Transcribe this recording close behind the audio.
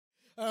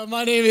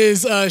My name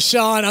is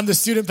Sean. I'm the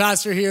student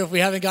pastor here. If we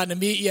haven't gotten to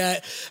meet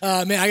yet,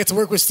 I get to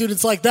work with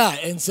students like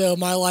that, and so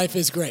my life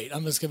is great.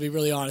 I'm just going to be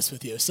really honest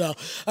with you. So,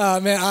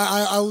 I'm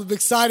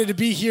excited to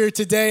be here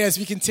today as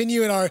we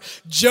continue in our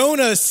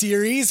Jonah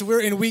series.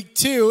 We're in week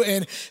 2,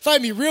 and if I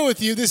be real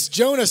with you, this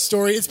Jonah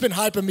story, it's been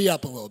hyping me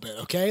up a little bit,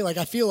 okay?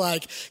 I feel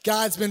like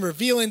God's been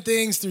revealing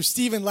things through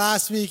Stephen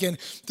last week and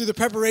through the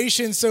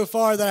preparation so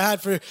far that I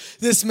had for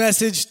this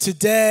message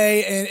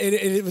today, and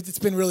it's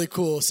been really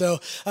cool. So,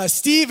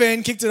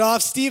 Stephen kicked it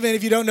off. Stephen,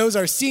 if you don't know, is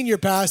our senior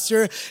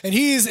pastor, and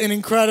he's an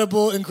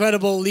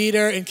incredible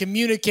leader and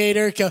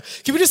communicator. Can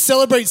we just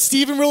celebrate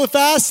Stephen really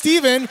fast?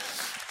 Stephen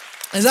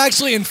is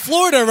actually in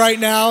Florida right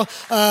now,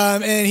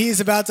 and he's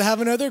about to have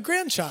another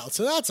grandchild.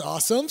 So that's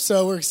awesome.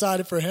 So we're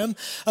excited for him.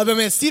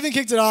 Stephen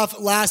kicked it off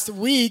last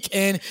week,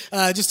 and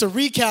just to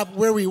recap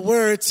where we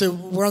were, so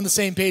we're on the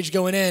same page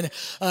going in,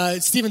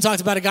 Stephen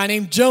talked about a guy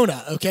named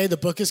Jonah, okay? The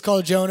book is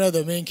called Jonah.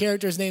 The main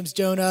character's name's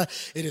Jonah.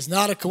 It is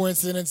not a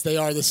coincidence. They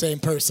are the same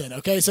person,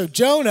 okay? So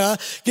Jonah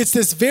gets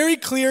this very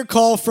clear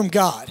call from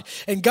God,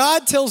 and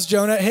God tells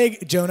Jonah, hey,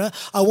 Jonah,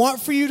 I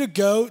want for you to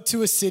go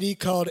to a city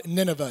called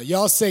Nineveh.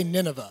 Y'all say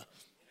Nineveh.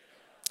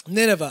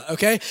 Nineveh,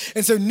 okay?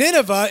 And so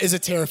Nineveh is a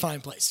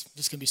terrifying place.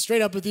 Just going to be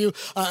straight up with you.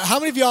 How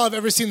many of y'all have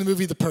ever seen the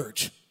movie The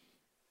Purge?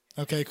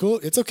 Okay, cool.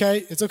 It's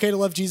okay. It's okay to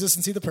love Jesus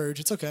and see The Purge.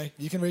 It's okay.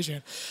 You can raise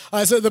your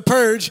hand. So The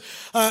Purge,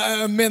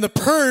 The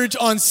Purge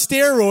on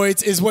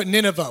steroids is what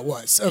Nineveh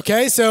was,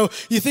 okay? So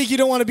you think you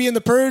don't want to be in The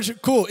Purge?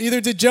 Cool.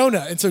 Either did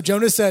Jonah. And so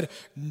Jonah said,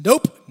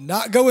 nope,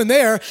 not going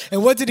there.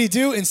 And what did he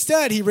do?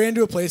 Instead, he ran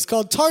to a place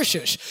called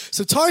Tarshish.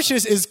 So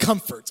Tarshish is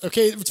comfort,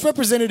 okay? It's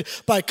represented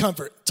by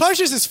comfort.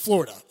 Tarshish is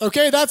Florida,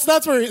 okay? That's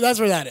where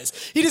that is.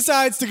 He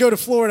decides to go to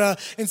Florida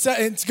and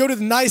to go to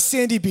the nice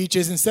sandy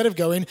beaches instead of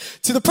going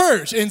to The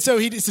Purge. And so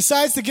he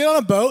decides to get on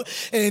a boat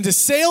and to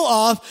sail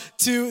off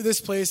to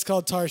this place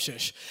called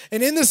Tarshish.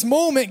 And in this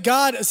moment,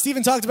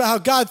 Stephen talked about how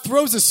God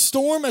throws a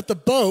storm at the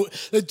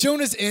boat that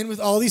Jonah's in with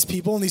all these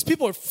people, and these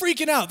people are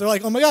freaking out. They're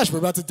like, oh my gosh, we're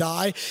about to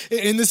die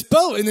in this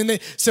boat. And then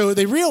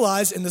they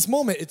realize in this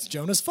moment it's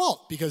Jonah's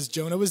fault because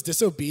Jonah was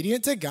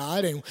disobedient to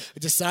God and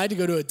decided to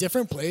go to a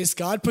different place.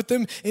 God put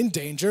them in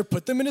danger,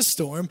 put them in a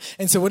storm.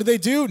 And so what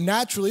do?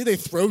 Naturally, they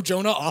throw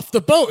Jonah off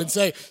the boat and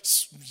say,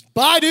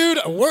 bye, dude,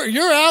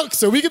 you're out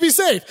so we can be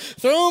safe.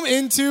 Throw him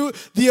into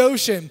the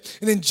ocean.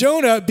 And then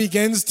Jonah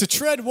begins to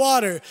tread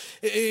water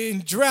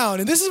and drown.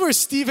 And this is where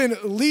Stephen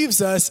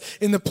leaves us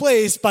in the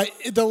place by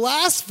the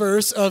last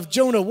verse of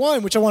Jonah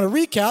 1, which I want to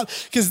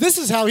recap, because this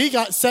is how he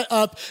got set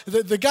up,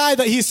 the guy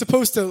that he's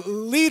supposed to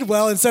lead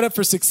well and set up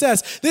for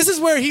success. This is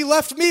where he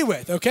left me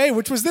with, okay,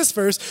 which was this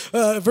verse,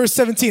 verse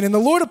 17. And the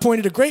Lord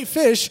appointed a great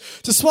fish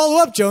to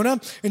swallow up Jonah,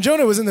 and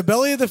Jonah was in the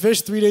belly of the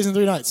fish 3 days and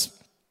 3 nights.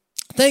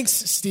 Thanks,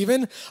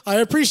 Stephen. I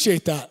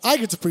appreciate that. I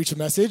get to preach a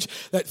message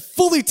that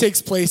fully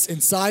takes place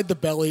inside the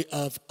belly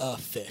of a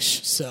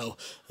fish. So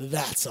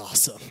that's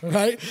awesome,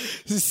 right?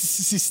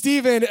 See,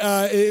 Stephen,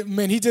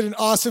 he did an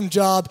awesome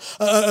job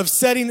of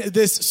setting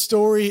this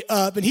story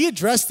up, and he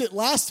addressed it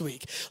last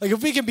week.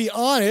 If we can be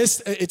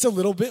honest, it's a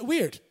little bit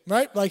weird,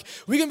 right?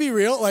 We can be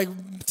real,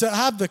 to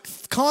have the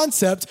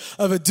concept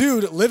of a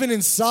dude living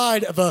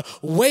inside of a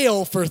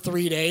whale for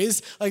 3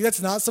 days,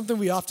 that's not something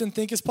we often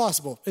think is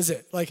possible, is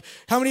it?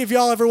 How many of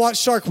y'all ever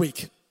watched Shark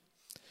Week?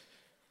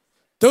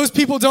 Those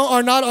people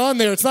are not on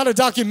there. It's not a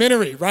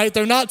documentary, right?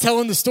 They're not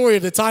telling the story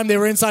of the time they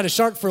were inside a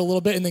shark for a little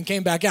bit and then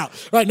came back out,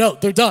 right? No,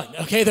 they're done,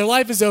 okay? Their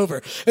life is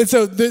over. And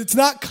so it's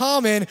not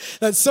common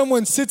that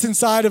someone sits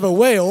inside of a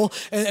whale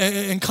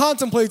and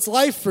contemplates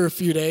life for a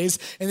few days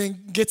and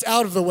then gets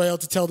out of the whale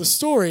to tell the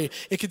story.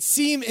 It could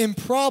seem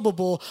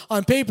improbable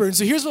on paper. And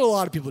so here's what a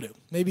lot of people do.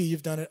 Maybe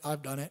you've done it.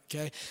 I've done it,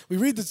 okay? We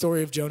read the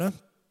story of Jonah.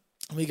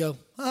 And we go,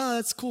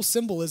 that's cool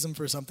symbolism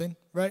for something,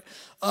 right?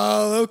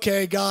 Oh,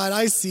 okay, God,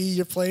 I see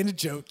you're playing a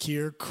joke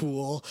here.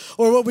 Cool.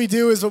 Or what we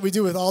do is what we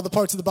do with all the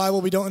parts of the Bible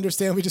we don't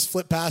understand. We just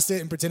flip past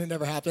it and pretend it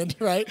never happened,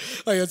 right?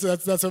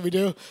 That's what we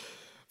do.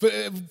 But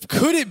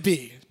could it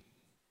be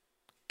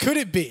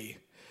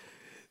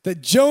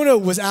that Jonah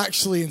was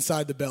actually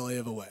inside the belly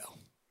of a whale?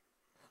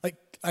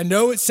 I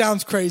know it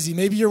sounds crazy.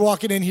 Maybe you're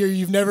walking in here,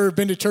 you've never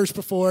been to church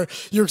before,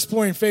 you're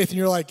exploring faith, and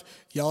you're like,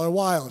 y'all are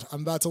wild.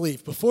 I'm about to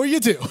leave. Before you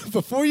do,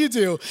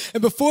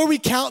 and before we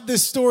count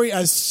this story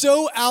as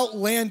so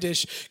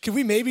outlandish, can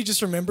we maybe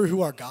just remember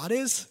who our God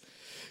is?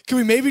 Can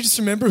we maybe just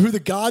remember who the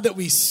God that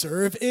we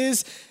serve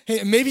is?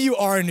 Hey, maybe you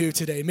are new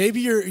today. Maybe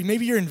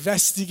you're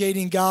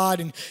investigating God,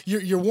 and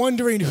you're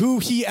wondering who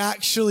he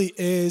actually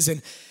is.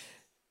 And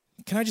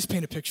can I just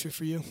paint a picture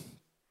for you?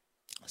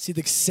 See,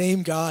 the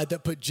same God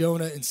that put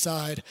Jonah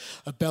inside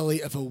a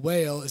belly of a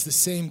whale is the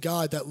same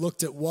God that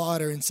looked at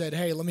water and said,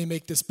 hey, let me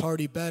make this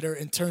party better,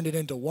 and turned it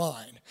into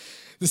wine.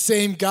 The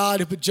same God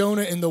who put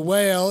Jonah in the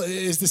whale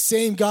is the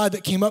same God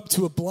that came up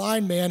to a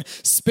blind man,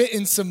 spit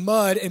in some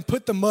mud, and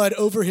put the mud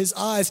over his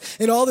eyes,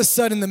 and all of a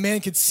sudden the man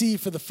could see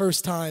for the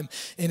first time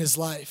in his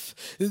life.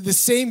 The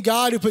same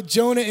God who put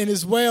Jonah in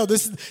his whale,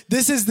 this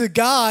is the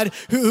God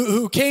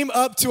who came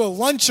up to a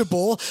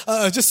Lunchable,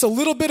 just a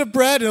little bit of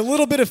bread and a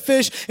little bit of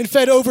fish, and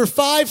fed over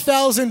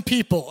 5,000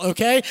 people,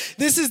 okay?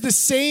 This is the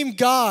same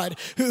God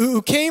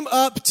who came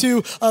up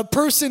to a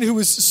person who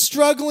was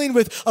struggling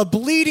with a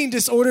bleeding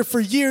disorder for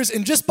years,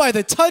 and just by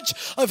the touch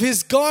of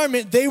his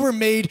garment, they were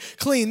made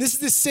clean. This is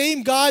the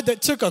same God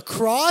that took a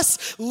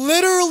cross,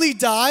 literally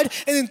died,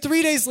 and then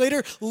 3 days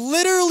later,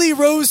 literally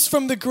rose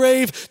from the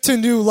grave to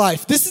new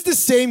life. This is the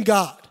same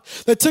God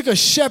that took a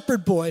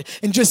shepherd boy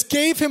and just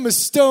gave him a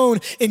stone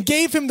and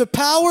gave him the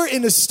power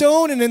in a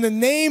stone and in the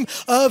name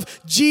of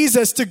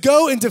Jesus to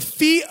go and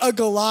defeat a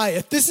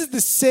Goliath. This is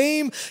the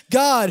same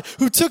God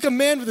who took a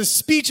man with a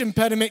speech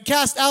impediment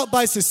cast out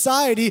by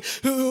society,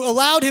 who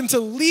allowed him to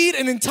lead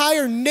an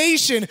entire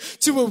nation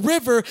to a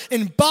river,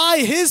 and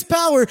by his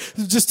power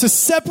just to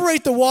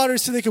separate the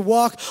waters so they could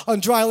walk on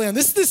dry land.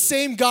 This is the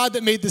same God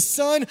that made the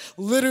sun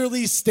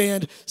literally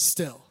stand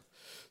still.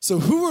 So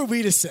who are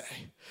we to say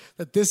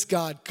that this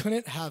God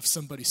couldn't have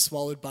somebody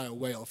swallowed by a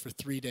whale for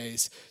 3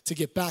 days to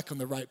get back on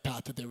the right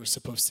path that they were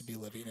supposed to be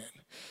living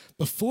in?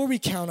 Before we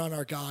count on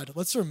our God,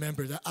 let's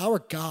remember that our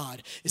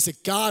God is a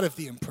God of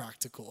the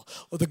impractical.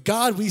 Or the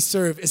God we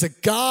serve is a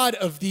God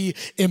of the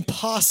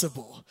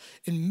impossible.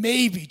 And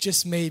maybe,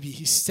 just maybe,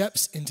 he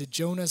steps into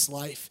Jonah's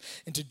life,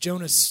 into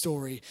Jonah's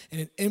story in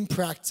an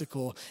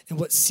impractical and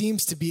what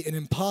seems to be an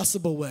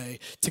impossible way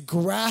to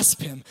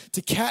grasp him,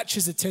 to catch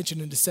his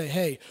attention and to say,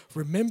 hey,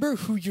 remember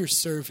who you're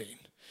serving.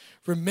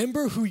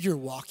 Remember who you're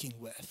walking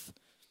with.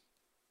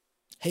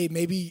 Hey,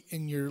 maybe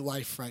in your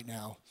life right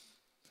now,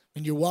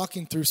 when you're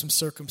walking through some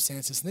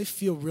circumstances and they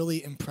feel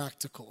really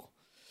impractical.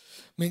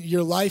 I mean,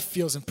 your life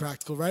feels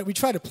impractical, right? We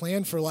try to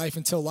plan for life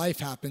until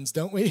life happens,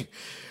 don't we?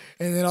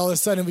 And then all of a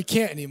sudden we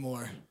can't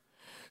anymore.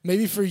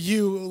 Maybe for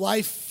you,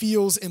 life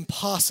feels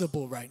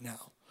impossible right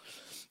now.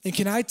 And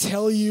can I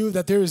tell you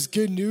that there is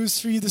good news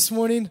for you this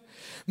morning?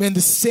 Man,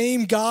 the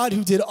same God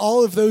who did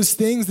all of those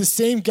things, the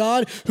same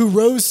God who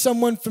rose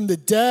someone from the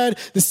dead,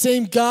 the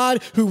same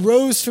God who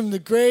rose from the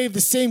grave,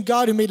 the same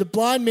God who made a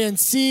blind man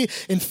see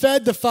and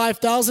fed the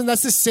 5,000,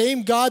 that's the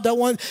same God that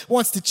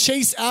wants to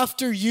chase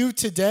after you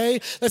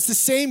today. That's the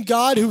same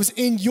God who was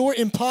in your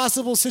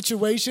impossible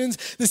situations,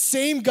 the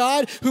same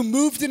God who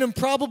moved in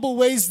improbable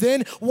ways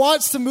then,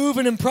 wants to move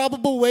in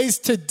improbable ways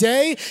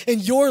today in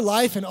your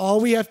life, and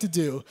all we have to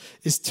do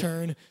is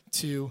turn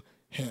to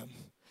him.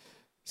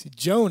 See,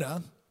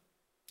 Jonah,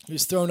 he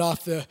was thrown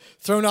off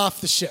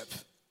the ship.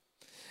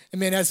 And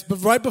man,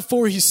 right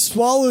before he's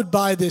swallowed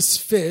by this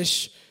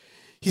fish,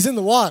 he's in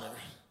the water.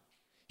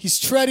 He's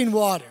treading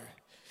water.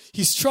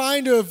 He's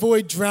trying to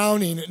avoid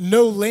drowning.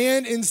 No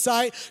land in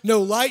sight, no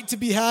light to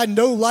be had,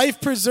 no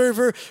life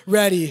preserver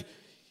ready.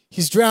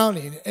 He's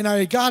drowning. And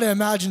I got to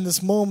imagine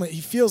this moment,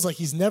 he feels like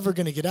he's never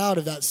going to get out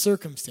of that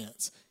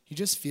circumstance. He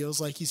just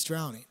feels like he's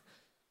drowning.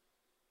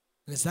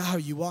 And is that how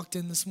you walked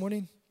in this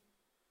morning?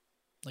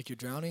 Like you're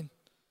drowning?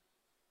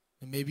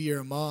 And maybe you're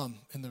a mom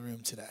in the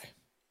room today.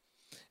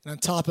 And on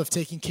top of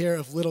taking care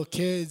of little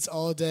kids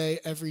all day,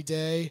 every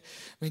day,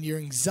 I mean, your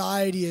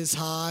anxiety is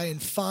high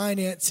and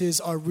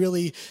finances are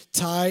really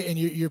tight and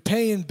you're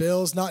paying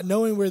bills, not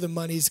knowing where the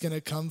money's going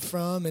to come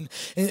from. And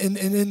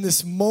in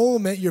this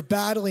moment, you're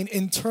battling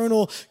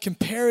internal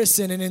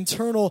comparison and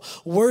internal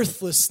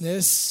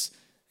worthlessness,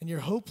 and you're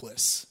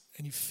hopeless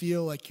and you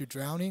feel like you're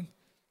drowning.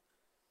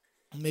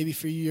 Maybe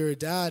for you, you're a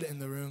dad in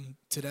the room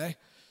today.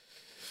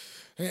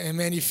 And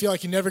man, you feel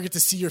like you never get to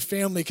see your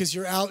family because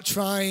you're out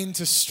trying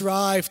to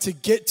strive to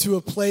get to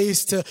a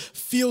place to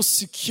feel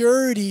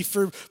security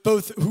for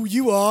both who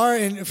you are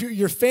and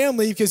your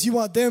family because you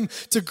want them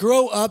to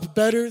grow up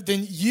better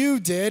than you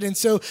did. And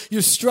so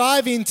you're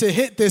striving to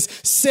hit this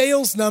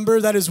sales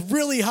number that is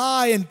really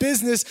high and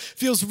business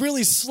feels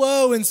really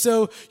slow. And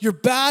so you're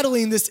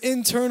battling this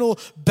internal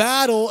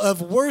battle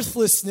of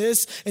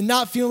worthlessness and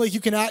not feeling like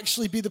you can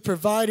actually be the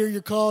provider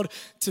you're called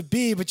to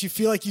be, but you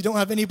feel like you don't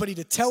have anybody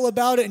to tell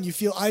about it and you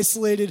feel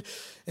isolated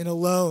and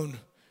alone.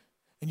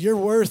 And your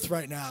worth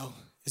right now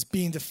is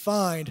being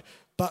defined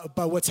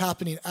by what's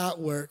happening at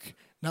work,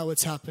 not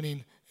what's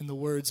happening in the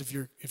words of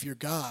your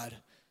God.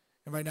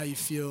 And right now you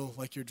feel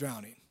like you're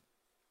drowning.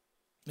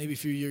 Maybe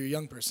if you're a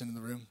young person in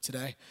the room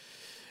today,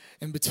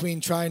 and between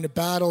trying to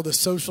battle the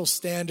social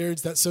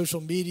standards that social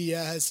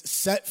media has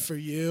set for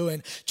you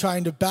and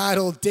trying to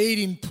battle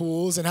dating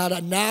pools and how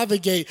to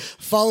navigate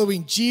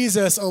following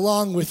Jesus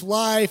along with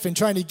life and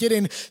trying to get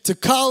into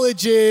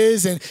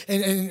colleges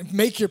and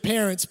make your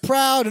parents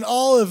proud and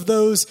all of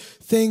those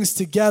things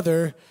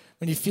together,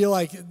 when you feel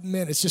like,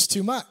 man, it's just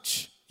too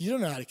much. You don't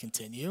know how to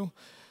continue.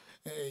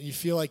 You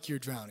feel like you're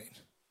drowning.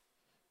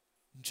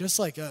 Just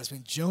like us,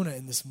 Jonah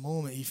in this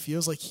moment, he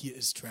feels like he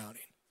is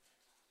drowning.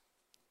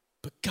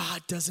 But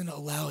God doesn't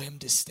allow him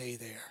to stay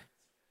there.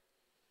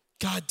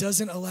 God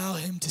doesn't allow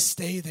him to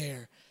stay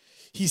there.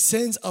 He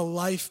sends a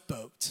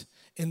lifeboat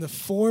in the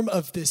form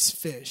of this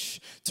fish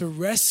to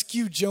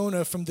rescue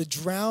Jonah from the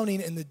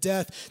drowning and the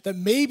death that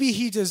maybe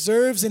he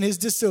deserves in his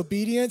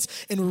disobedience,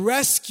 and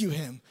rescue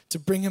him to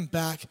bring him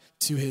back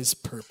to his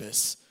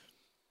purpose.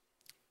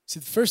 See,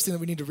 the first thing that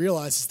we need to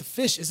realize is the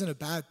fish isn't a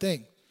bad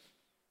thing.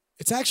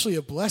 It's actually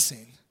a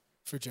blessing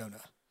for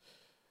Jonah.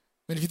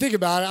 And if you think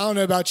about it, I don't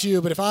know about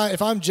you, but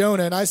if I'm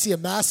Jonah and I see a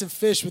massive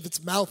fish with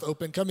its mouth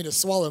open coming to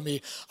swallow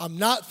me, I'm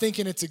not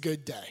thinking it's a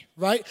good day,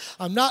 right?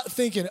 I'm not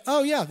thinking,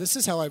 oh yeah, this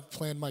is how I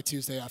planned my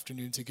Tuesday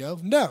afternoon to go.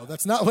 No,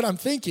 that's not what I'm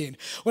thinking.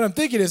 What I'm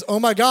thinking is,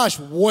 oh my gosh,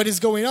 what is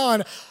going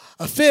on?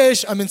 A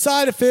fish, I'm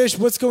inside a fish,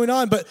 what's going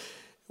on? But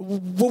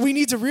what we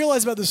need to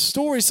realize about this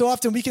story, so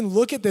often we can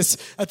look at this,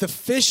 at the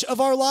fish of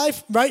our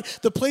life, right?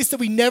 The place that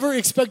we never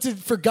expected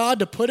for God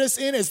to put us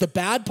in as the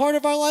bad part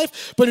of our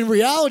life. But in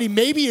reality,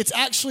 maybe it's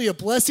actually a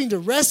blessing to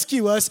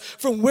rescue us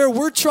from where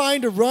we're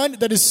trying to run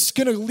that is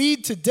going to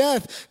lead to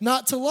death,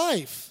 not to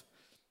life.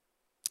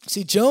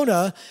 See,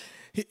 Jonah,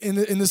 in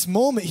this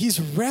moment,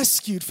 he's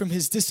rescued from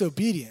his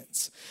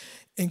disobedience.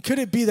 And could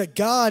it be that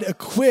God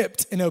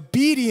equipped an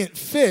obedient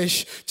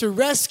fish to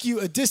rescue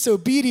a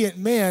disobedient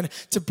man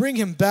to bring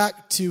him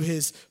back to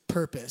his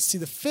purpose? See,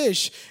 the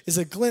fish is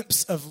a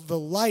glimpse of the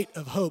light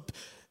of hope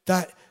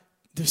that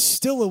there's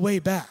still a way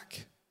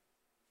back.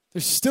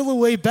 There's still a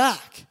way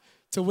back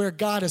to where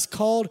God has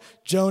called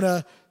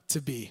Jonah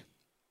to be.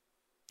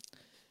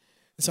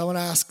 And so I want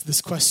to ask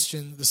this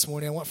question this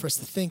morning. I want for us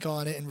to think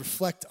on it and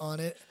reflect on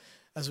it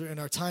as we're in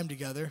our time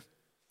together.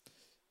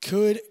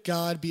 Could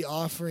God be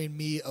offering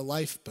me a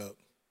lifeboat?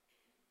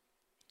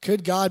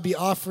 Could God be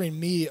offering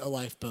me a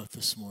lifeboat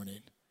this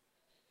morning?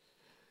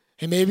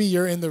 And maybe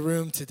you're in the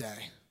room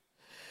today.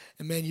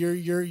 And man,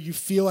 you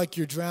feel like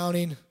you're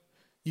drowning.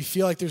 You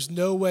feel like there's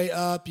no way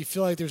up. You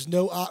feel like there's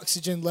no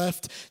oxygen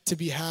left to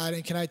be had.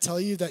 And can I tell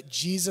you that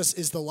Jesus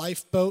is the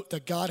lifeboat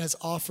that God has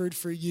offered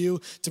for you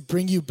to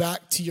bring you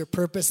back to your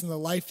purpose and the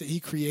life that he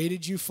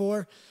created you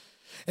for?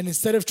 And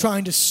instead of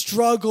trying to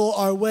struggle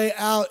our way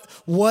out,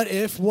 what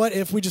if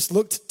we just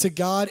looked to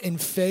God in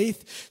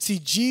faith? See,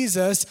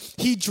 Jesus,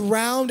 he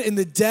drowned in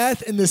the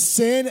death and the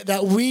sin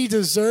that we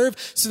deserve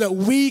so that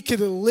we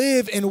could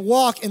live and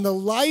walk in the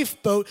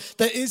lifeboat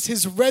that is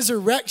his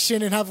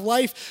resurrection and have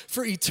life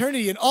for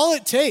eternity. And all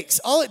it takes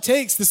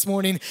this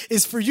morning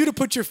is for you to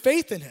put your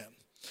faith in him.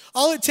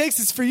 All it takes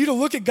is for you to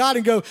look at God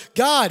and go,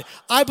 God,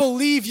 I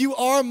believe you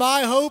are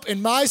my hope and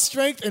my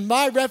strength and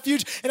my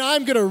refuge, and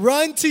I'm going to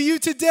run to you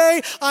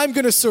today. I'm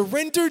going to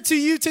surrender to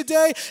you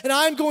today, and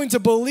I'm going to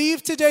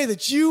believe today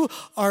that you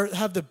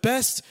have the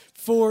best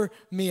for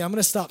me. I'm going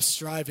to stop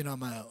striving on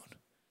my own.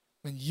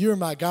 And you're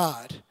my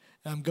God,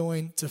 and I'm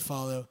going to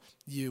follow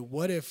you.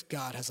 What if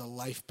God has a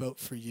lifeboat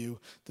for you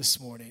this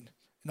morning?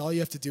 And all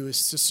you have to do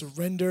is to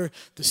surrender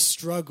the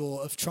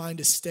struggle of trying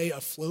to stay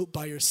afloat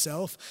by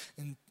yourself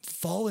and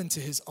fall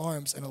into his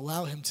arms and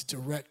allow him to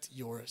direct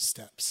your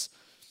steps.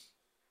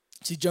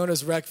 See,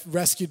 Jonah's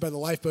rescued by the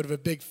lifeboat of a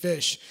big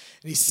fish,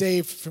 and he's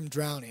saved from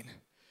drowning.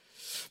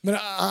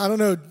 I don't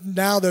know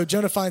now, though,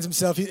 Jonah finds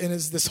himself in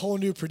this whole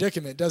new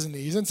predicament, doesn't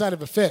he? He's inside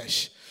of a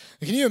fish.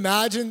 Can you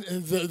imagine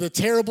the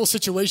terrible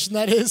situation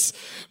that is?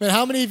 Man,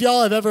 how many of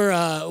y'all have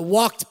ever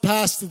walked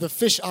past the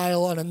fish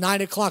aisle on a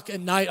 9 o'clock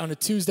at night on a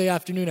Tuesday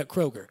afternoon at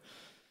Kroger?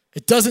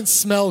 It doesn't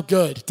smell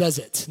good, does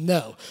it?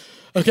 No.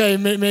 Okay,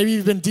 maybe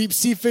you've been deep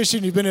sea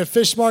fishing, you've been in a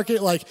fish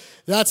market, like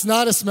that's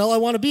not a smell I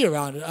want to be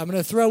around. I'm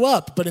going to throw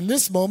up. But in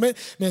this moment,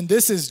 man,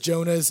 this is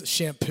Jonah's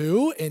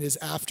shampoo and his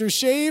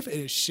aftershave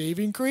and his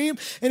shaving cream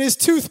and his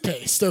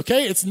toothpaste,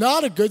 okay? It's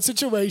not a good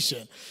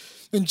situation.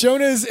 And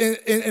Jonah is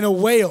in a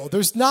whale.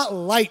 There's not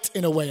light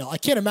in a whale. I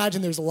can't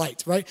imagine there's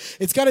light, right?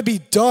 It's got to be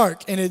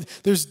dark, and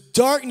there's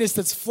darkness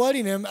that's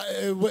flooding him.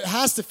 It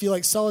has to feel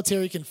like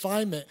solitary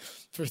confinement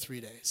for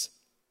 3 days.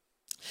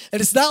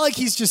 And it's not like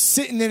he's just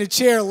sitting in a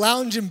chair,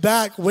 lounging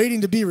back,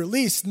 waiting to be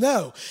released.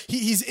 No,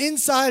 he's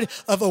inside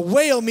of a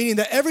whale, meaning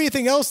that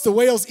everything else the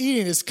whale's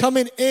eating is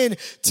coming in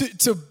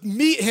to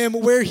meet him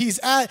where he's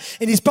at.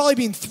 And he's probably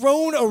being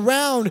thrown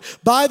around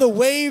by the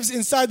waves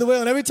inside the whale.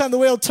 And every time the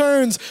whale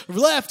turns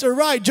left or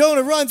right,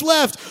 Jonah runs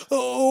left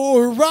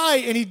or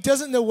right. And he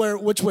doesn't know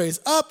which way is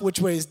up, which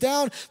way is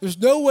down. There's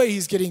no way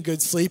he's getting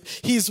good sleep.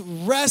 He's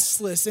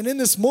restless. And in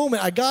this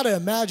moment, I got to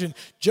imagine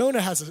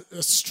Jonah has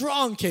a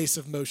strong case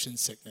of motion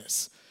sickness.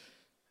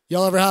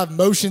 Y'all ever have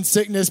motion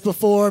sickness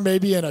before?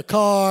 Maybe in a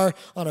car,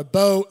 on a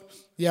boat.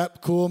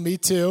 Yep, cool, me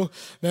too.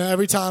 Now,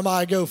 every time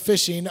I go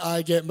fishing,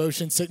 I get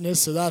motion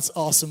sickness, so that's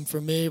awesome for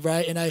me,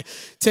 right? And I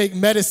take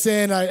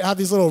medicine. I have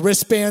these little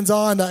wristbands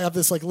on that have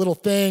this like little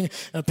thing,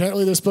 and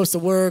apparently they're supposed to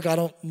work. I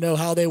don't know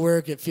how they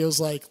work. It feels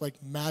like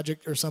magic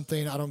or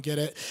something. I don't get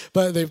it.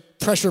 But the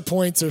pressure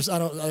points,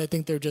 I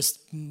think they're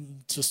just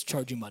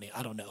charging money.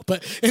 I don't know.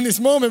 But in this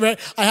moment, right,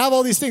 I have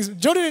all these things.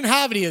 Jonah didn't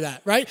have any of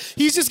that, right?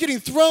 He's just getting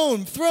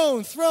thrown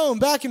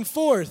back and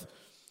forth,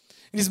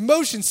 and he's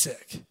motion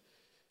sick.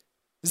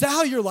 Is that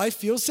how your life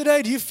feels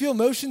today? Do you feel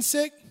motion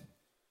sick?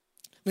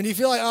 When you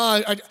feel like,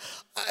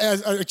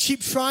 I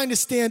keep trying to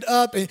stand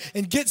up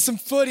and get some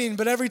footing,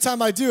 but every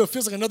time I do, it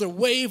feels like another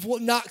wave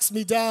knocks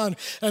me down.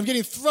 And I'm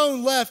getting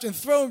thrown left and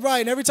thrown right.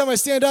 And every time I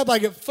stand up, I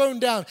get thrown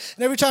down.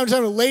 And every time I'm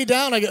trying to lay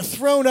down, I get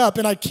thrown up.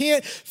 And I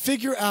can't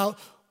figure out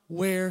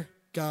where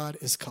God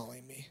is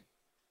calling me.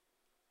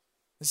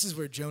 This is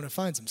where Jonah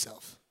finds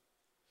himself.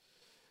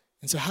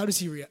 And so how does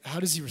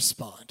he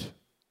respond?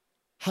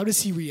 How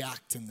does he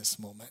react in this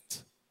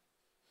moment?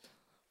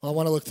 Well, I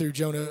want to look through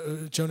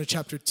Jonah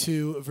chapter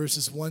 2,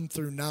 verses 1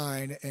 through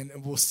 9, and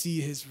we'll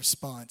see his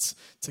response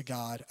to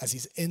God as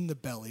he's in the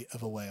belly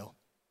of a whale.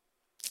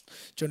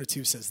 Jonah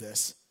 2 says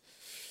this,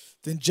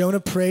 "Then Jonah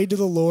prayed to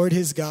the Lord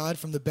his God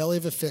from the belly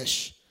of a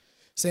fish,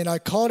 saying, I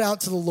called out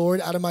to the Lord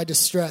out of my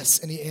distress,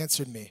 and he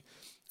answered me.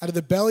 Out of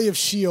the belly of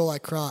Sheol I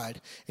cried,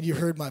 and you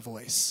heard my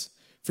voice.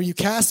 For you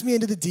cast me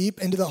into the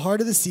deep, into the heart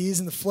of the seas,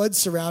 and the floods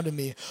surrounded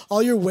me.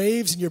 All your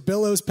waves and your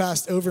billows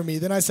passed over me.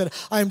 Then I said,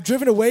 I am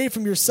driven away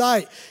from your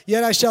sight,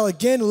 yet I shall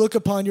again look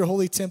upon your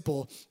holy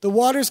temple. The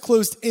waters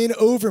closed in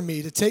over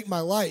me to take my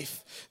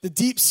life. The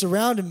deep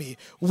surrounded me.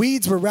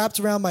 Weeds were wrapped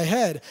around my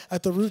head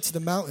at the roots of the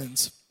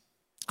mountains.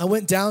 I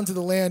went down to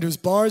the land whose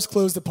bars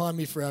closed upon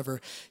me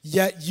forever.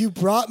 Yet you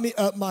brought me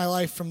up my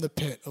life from the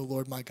pit, O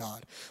Lord my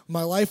God. When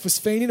my life was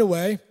fading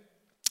away,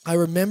 I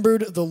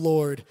remembered the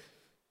Lord,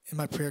 and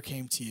my prayer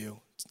came to you,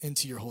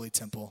 into your holy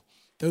temple.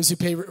 Those who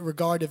pay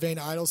regard to vain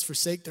idols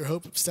forsake their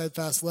hope of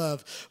steadfast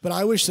love. But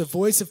I wish the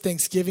voice of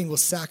thanksgiving will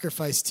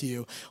sacrifice to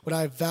you. What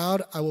I have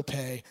vowed, I will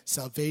pay.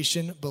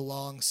 Salvation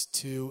belongs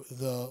to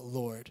the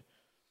Lord."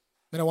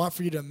 And I want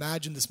for you to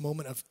imagine this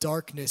moment of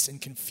darkness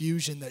and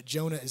confusion that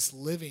Jonah is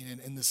living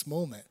in this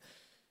moment.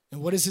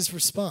 And what is his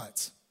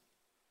response?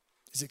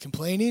 Is it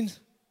complaining?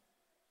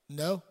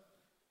 No.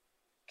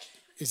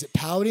 Is it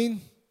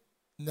pouting?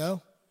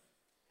 No.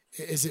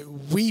 Is it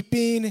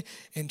weeping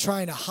and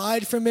trying to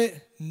hide from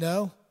it?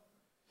 No.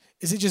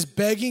 Is it just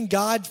begging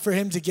God for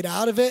him to get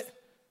out of it?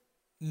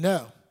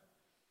 No.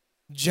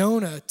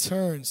 Jonah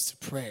turns to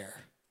prayer.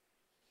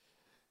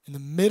 In the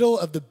middle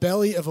of the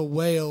belly of a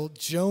whale,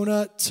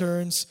 Jonah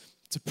turns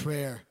to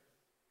prayer.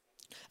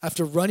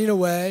 After running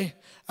away,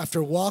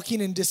 after walking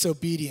in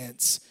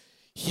disobedience,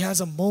 he has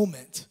a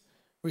moment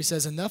where he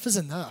says, enough is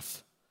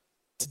enough.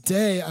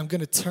 Today, I'm going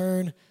to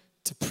turn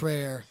to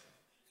prayer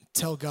and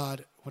tell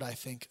God what I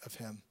think of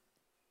him.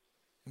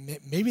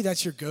 Maybe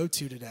that's your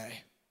go-to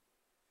today.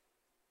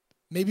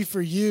 Maybe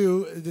for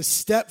you, the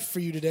step for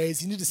you today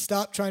is you need to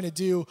stop trying to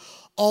do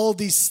all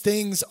these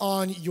things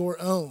on your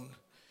own.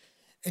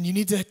 And you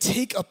need to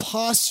take a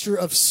posture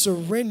of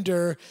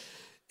surrender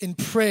in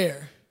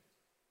prayer.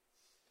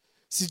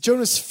 See,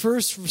 Jonah's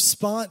first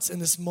response in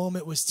this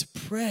moment was to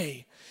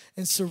pray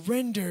and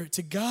surrender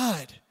to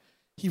God.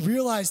 He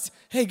realized,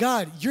 hey,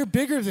 God, you're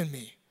bigger than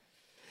me.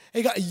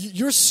 Hey, God,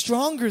 you're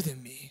stronger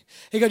than me.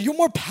 Hey, God, you're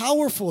more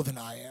powerful than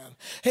I am.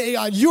 Hey,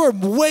 God, you are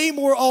way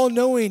more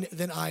all-knowing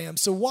than I am.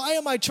 So why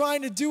am I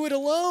trying to do it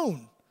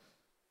alone?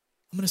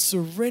 I'm going to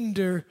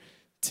surrender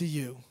to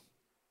you.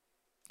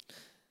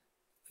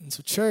 And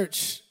so,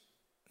 church,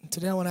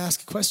 today I want to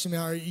ask a question.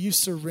 Are you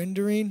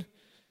surrendering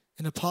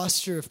in a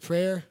posture of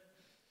prayer?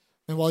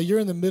 And while you're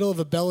in the middle of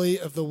the belly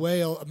of the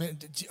whale,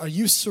 are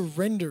you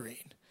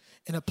surrendering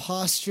in a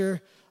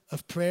posture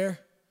of prayer?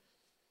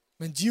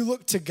 Do you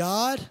look to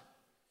God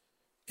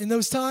in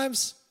those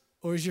times?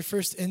 Or is your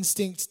first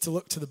instinct to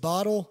look to the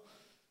bottle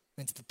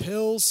and to the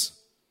pills,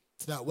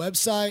 to that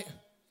website?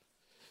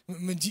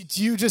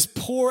 Do you just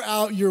pour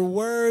out your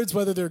words,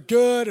 whether they're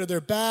good or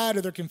they're bad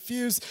or they're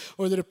confused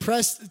or they're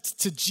depressed,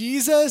 to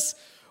Jesus?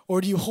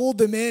 Or do you hold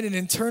them in and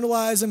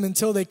internalize them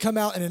until they come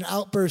out in an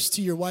outburst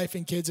to your wife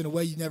and kids in a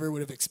way you never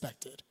would have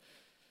expected?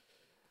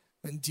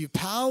 And do you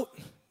pout?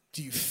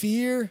 Do you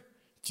fear?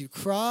 Do you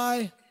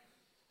cry?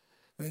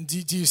 And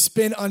do you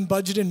spend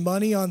unbudgeted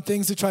money on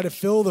things to try to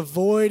fill the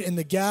void and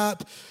the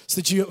gap so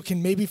that you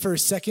can maybe for a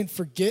second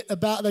forget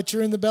about that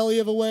you're in the belly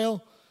of a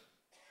whale?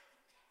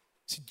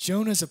 See,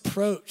 Jonah's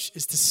approach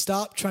is to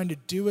stop trying to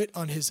do it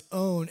on his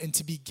own and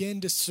to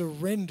begin to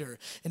surrender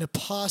in a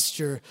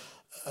posture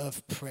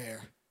of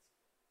prayer.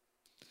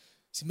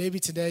 See, maybe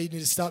today you need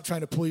to stop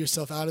trying to pull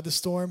yourself out of the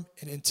storm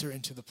and enter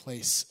into the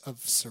place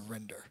of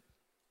surrender.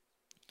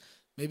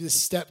 Maybe the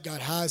step God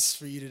has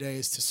for you today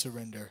is to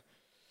surrender.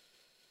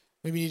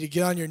 Maybe you need to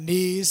get on your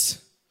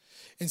knees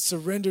and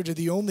surrender to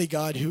the only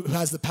God who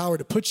has the power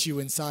to put you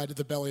inside of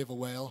the belly of a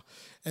whale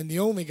and the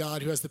only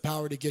God who has the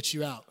power to get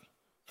you out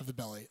of the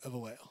belly of a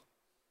whale.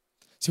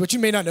 See, what you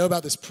may not know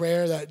about this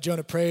prayer that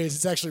Jonah prays,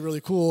 it's actually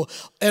really cool.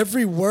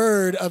 Every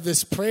word of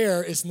this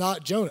prayer is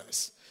not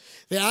Jonah's.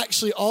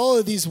 All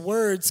of these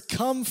words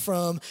come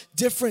from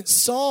different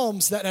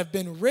psalms that have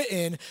been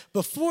written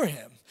before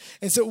him.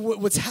 And so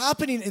what's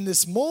happening in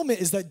this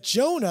moment is that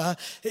Jonah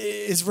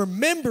is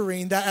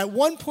remembering that at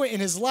one point in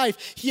his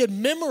life, he had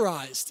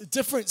memorized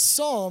different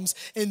psalms,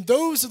 and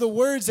those are the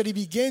words that he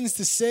begins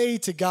to say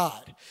to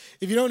God.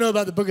 If you don't know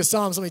about the book of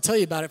Psalms, let me tell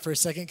you about it for a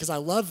second because I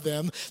love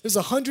them. There's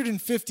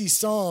 150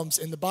 psalms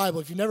in the Bible.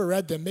 If you've never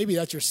read them, maybe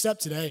that's your step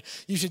today.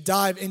 You should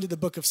dive into the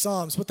book of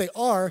Psalms. What they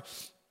are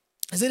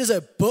is it is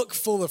a book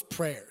full of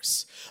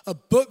prayers. A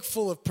book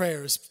full of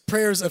prayers.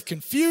 Prayers of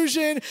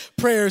confusion,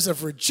 prayers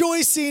of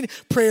rejoicing,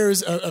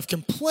 prayers of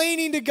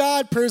complaining to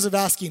God, prayers of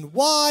asking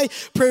why,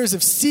 prayers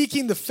of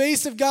seeking the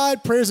face of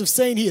God, prayers of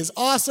saying he is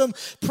awesome,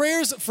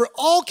 prayers for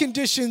all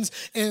conditions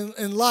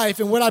in life.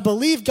 And what I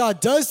believe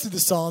God does through the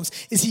Psalms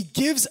is he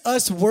gives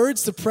us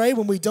words to pray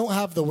when we don't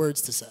have the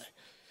words to say.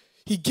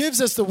 He gives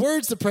us the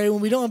words to pray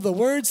when we don't have the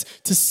words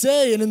to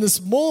say. And in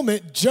this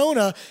moment,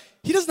 Jonah,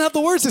 he doesn't have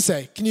the words to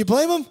say. Can you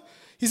blame him?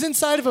 He's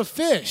inside of a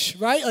fish,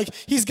 right? Like,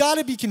 he's got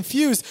to be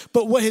confused.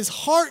 But what his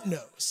heart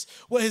knows,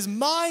 what his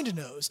mind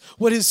knows,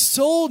 what his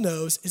soul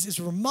knows is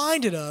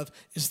reminded of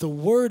is the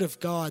word of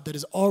God that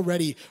is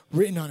already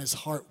written on his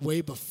heart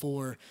way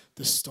before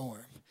the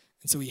storm.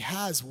 And so he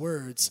has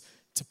words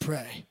to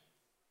pray.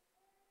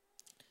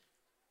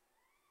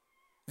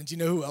 And do you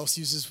know who else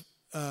uses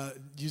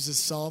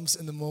Psalms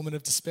in the moment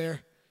of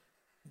despair?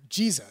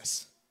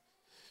 Jesus.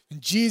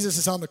 And Jesus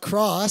is on the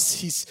cross.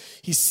 He's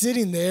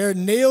sitting there,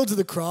 nailed to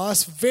the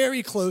cross,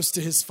 very close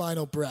to his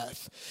final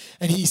breath.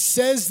 And he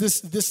says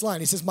this line.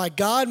 He says, my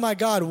God,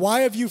 why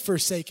have you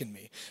forsaken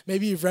me?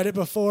 Maybe you've read it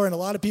before, and a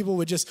lot of people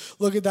would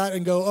just look at that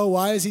and go, oh,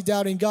 why is he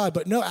doubting God?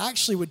 But no,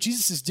 actually what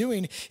Jesus is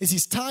doing is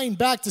he's tying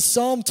back to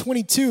Psalm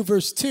 22,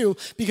 verse 2,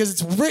 because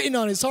it's written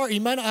on his heart. He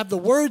might not have the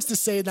words to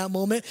say in that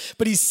moment,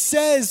 but he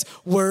says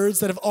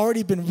words that have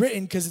already been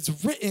written because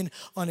it's written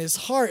on his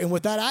heart. And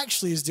what that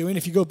actually is doing,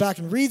 if you go back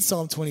and read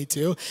Psalm 22,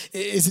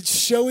 is it's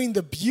showing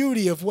the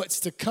beauty of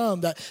what's to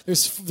come, that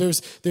there's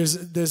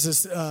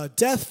this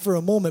death for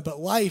a moment,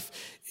 but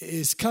life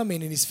is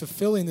coming, and he's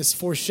fulfilling this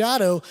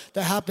foreshadow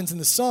that happens in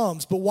the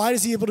Psalms. But why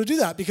is he able to do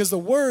that? Because the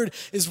word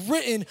is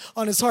written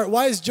on his heart.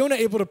 Why is Jonah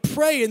able to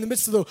pray in the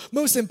midst of the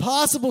most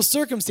impossible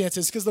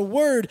circumstances? Because the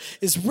word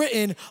is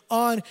written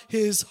on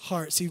his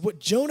heart. See, what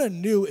Jonah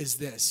knew is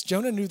this.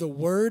 Jonah knew the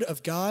word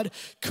of God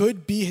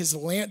could be his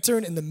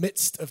lantern in the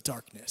midst of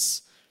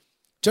darkness.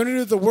 Jonah knew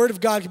that the word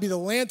of God could be the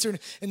lantern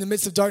in the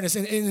midst of darkness.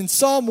 And in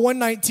Psalm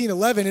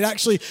 119:11, it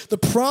actually, the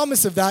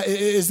promise of that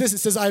is this. It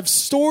says, I've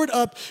stored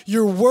up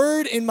your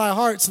word in my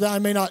heart so that I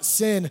may not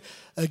sin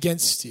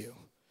against you.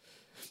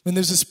 And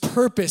there's this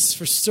purpose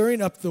for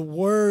stirring up the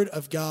word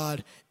of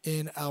God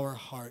in our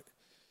heart.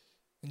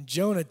 And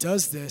Jonah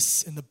does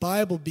this, and the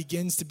Bible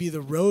begins to be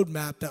the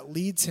roadmap that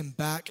leads him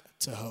back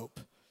to hope.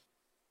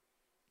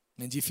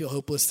 And do you feel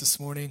hopeless this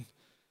morning?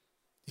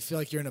 You feel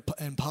like you're in an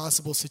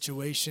impossible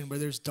situation where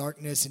there's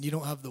darkness and you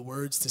don't have the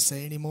words to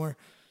say anymore?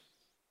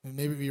 And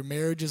maybe your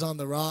marriage is on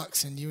the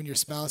rocks and you and your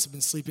spouse have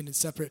been sleeping in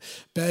separate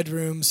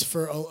bedrooms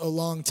for a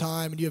long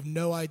time, and you have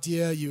no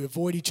idea. You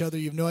avoid each other.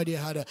 You have no idea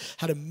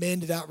how to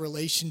mend that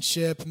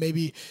relationship.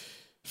 Maybe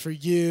for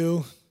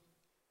you,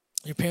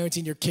 you're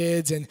parenting your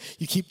kids and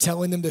you keep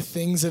telling them the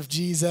things of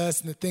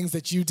Jesus and the things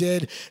that you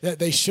did that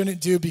they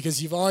shouldn't do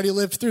because you've already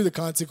lived through the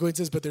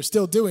consequences, but they're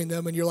still doing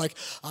them. And you're like,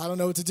 I don't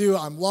know what to do.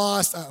 I'm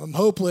lost. I'm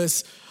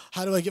hopeless.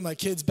 How do I get my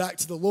kids back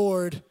to the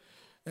Lord?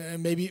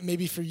 And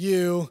maybe for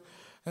you,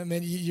 I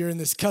mean, you're in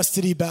this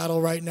custody battle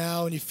right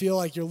now and you feel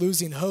like you're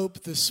losing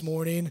hope this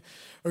morning,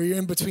 or you're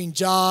in between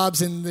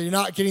jobs and you're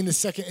not getting the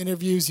second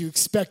interviews you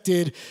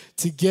expected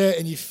to get,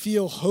 and you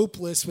feel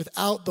hopeless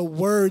without the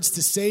words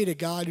to say to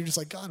God. You're just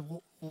like, God,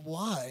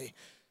 why?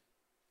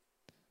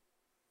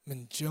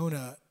 And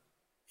Jonah,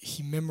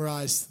 he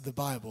memorized the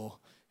Bible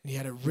and he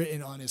had it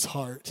written on his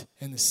heart.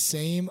 And the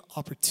same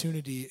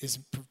opportunity is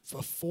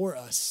before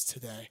us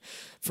today.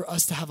 For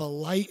us to have a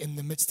light in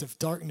the midst of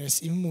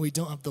darkness, even when we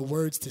don't have the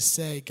words to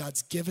say,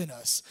 God's given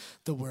us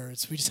the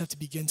words. We just have to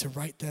begin to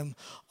write them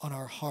on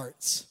our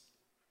hearts.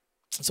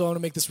 So I want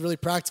to make this really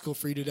practical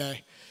for you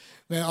today.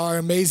 Man, our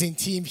amazing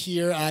team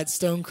here at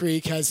Stone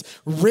Creek has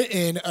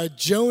written a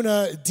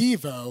Jonah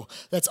Devo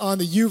that's on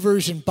the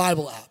YouVersion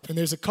Bible app. And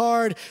there's a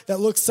card that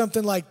looks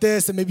something like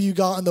this that maybe you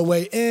got on the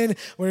way in.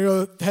 We're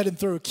going to go ahead and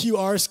throw a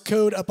QR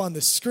code up on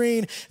the screen.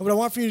 And what I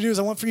want for you to do is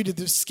I want for you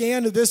to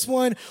scan this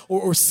one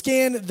or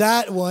scan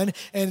that one.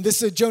 And this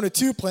is a Jonah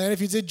 2 plan.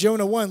 If you did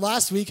Jonah 1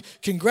 last week,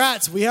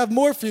 congrats. We have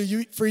more for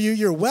you.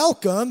 You're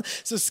welcome.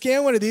 So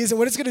scan one of these. And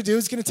what it's going to do is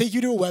it's going to take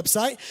you to a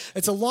website.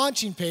 It's a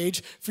launching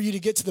page for you to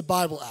get to the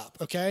Bible app.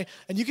 Okay,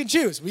 and you can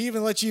choose. We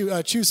even let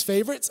you choose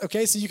favorites,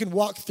 okay? So you can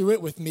walk through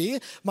it with me,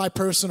 my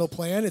personal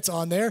plan, it's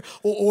on there,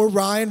 or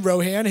Ryan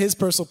Rohan, his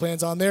personal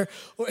plan's on there,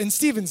 and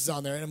Steven's is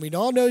on there. And we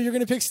all know you're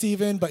going to pick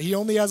Steven, but he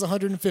only has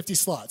 150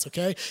 slots,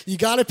 okay? You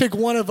got to pick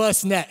one of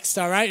us next,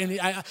 all right? And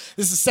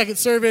this is second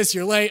service,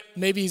 you're late,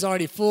 maybe he's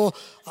already full.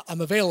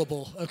 I'm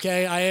available,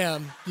 okay? I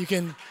am. You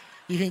can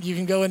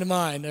go into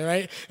mine, all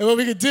right? And what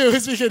we can do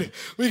is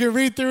we can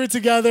read through it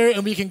together,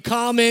 and we can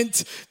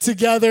comment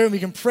together, and we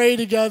can pray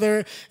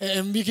together,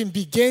 and we can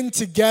begin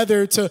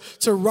together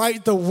to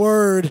write the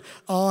word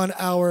on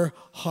our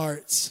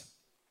hearts.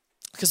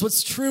 Because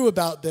what's true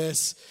about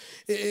this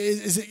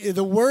is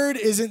the word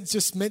isn't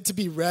just meant to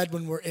be read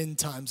when we're in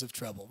times of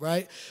trouble,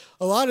 right?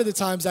 A lot of the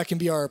times that can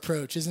be our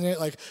approach, isn't it?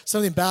 Like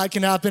something bad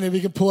can happen, and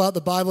we can pull out the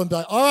Bible and be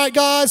like, all right,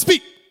 God,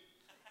 speak.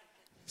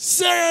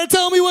 Sarah,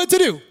 tell me what to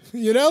do.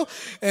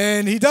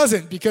 And he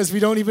doesn't, because we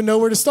don't even know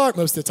where to start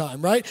most of the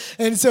time, right?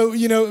 And so,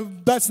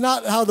 that's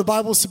not how the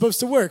Bible is supposed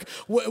to work.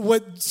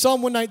 What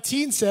Psalm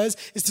 119 says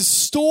is to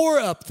store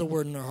up the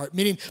word in our heart,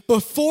 meaning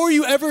before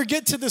you ever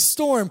get to the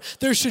storm,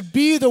 there should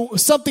be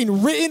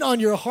something written on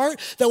your heart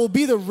that will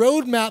be the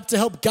roadmap to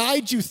help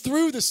guide you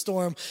through the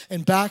storm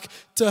and back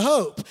to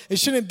hope. It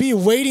shouldn't be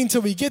waiting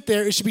till we get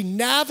there. It should be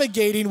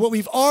navigating what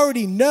we've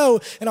already know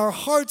and our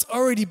hearts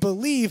already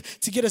believe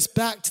to get us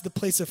back to the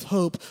place of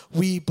hope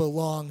we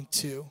belong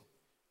to.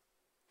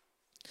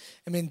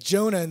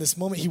 Jonah in this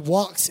moment, he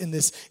walks in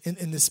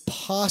this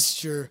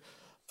posture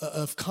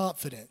of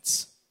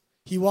confidence.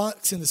 He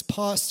walks in this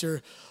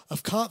posture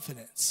of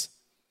confidence.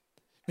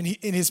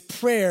 In his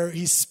prayer,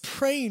 he's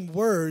praying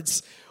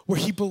words where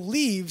he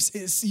believes,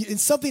 and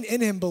something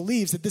in him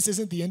believes that this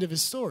isn't the end of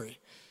his story.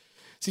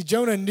 See,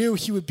 Jonah knew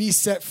he would be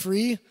set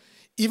free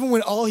even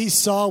when all he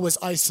saw was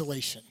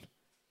isolation.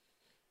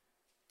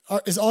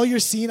 Is all you're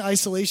seeing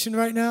isolation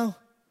right now?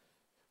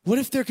 What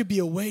if there could be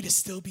a way to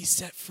still be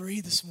set free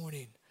this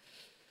morning?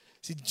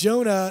 See,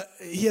 Jonah,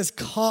 he has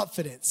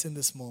confidence in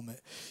this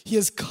moment. He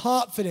has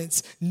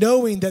confidence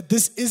knowing that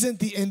this isn't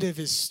the end of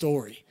his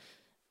story.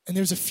 And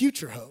there's a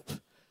future hope.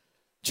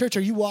 Church,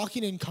 are you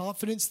walking in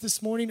confidence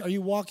this morning? Are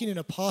you walking in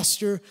a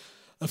posture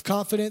of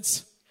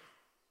confidence?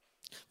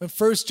 When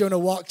first Jonah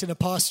walked in a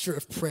posture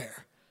of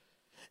prayer.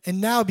 And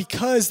now,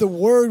 because the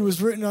word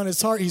was written on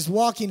his heart, he's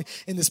walking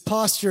in this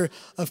posture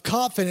of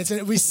confidence.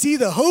 And we see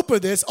the hope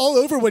of this all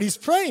over what he's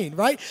praying,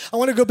 right? I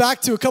want to go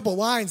back to a couple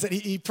lines that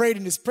he prayed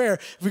in his prayer.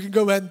 If we can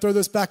go ahead and throw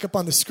those back up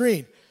on the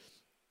screen.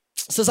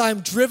 It says, I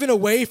am driven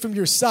away from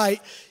your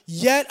sight,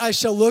 yet I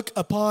shall look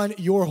upon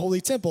your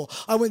holy temple.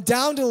 I went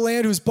down to the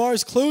land whose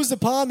bars closed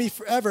upon me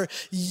forever,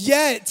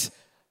 yet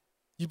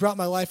you brought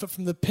my life up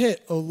from the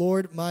pit, O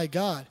Lord my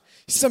God.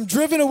 He says, I'm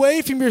driven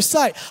away from your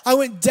sight. I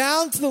went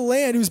down to the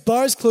land whose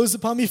bars closed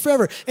upon me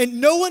forever. And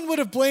no one would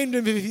have blamed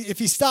him if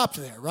he stopped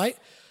there, right?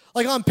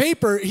 Like on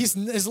paper,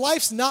 his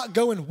life's not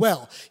going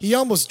well. He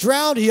almost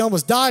drowned. He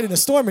almost died in a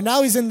storm. And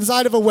now he's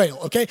inside of a whale,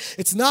 okay?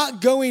 It's not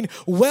going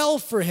well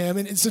for him.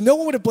 And so no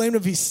one would have blamed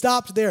him if he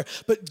stopped there.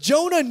 But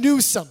Jonah knew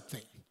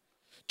something.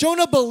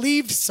 Jonah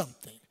believed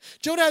something.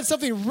 Jonah had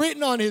something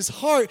written on his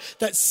heart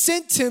that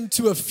sent him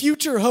to a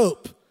future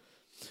hope.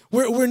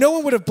 Where no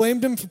one would have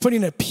blamed him for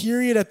putting a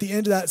period at the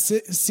end of that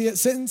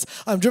sentence.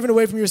 I'm driven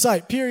away from your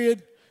sight,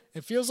 period.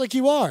 It feels like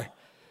you are.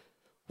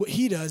 What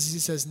he does is he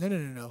says,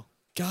 no.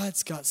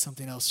 God's got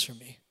something else for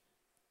me.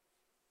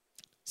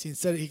 See,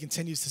 instead he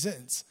continues the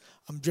sentence.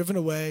 I'm driven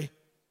away,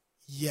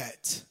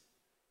 yet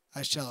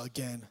I shall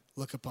again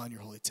look upon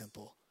your holy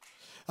temple.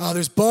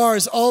 There's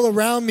bars all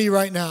around me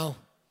right now.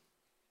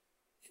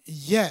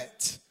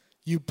 Yet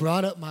you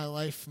brought up my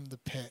life from the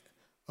pit,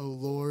 O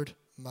Lord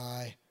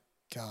my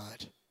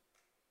God.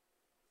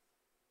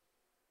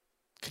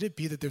 Could it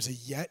be that there's a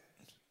yet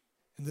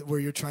where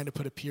you're trying to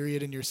put a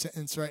period in your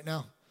sentence right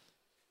now?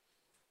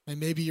 And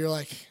maybe you're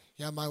like,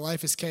 yeah, my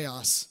life is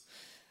chaos.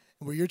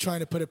 And where you're trying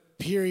to put a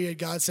period,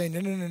 God's saying,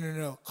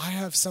 no. I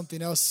have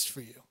something else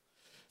for you.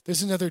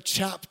 There's another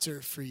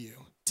chapter for you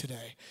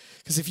today.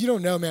 Because if you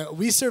don't know, man,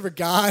 we serve a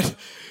God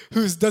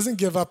who doesn't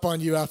give up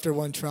on you after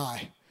one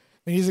try.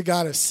 He's a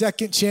God of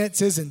second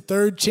chances and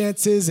third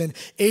chances and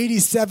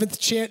 87th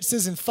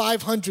chances and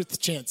 500th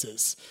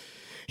chances.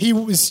 He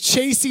was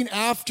chasing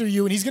after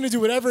you, and he's going to do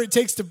whatever it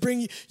takes to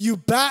bring you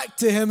back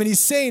to him. And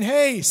he's saying,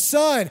 hey,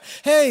 son,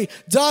 hey,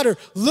 daughter,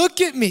 look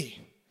at me.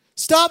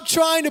 Stop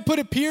trying to put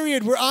a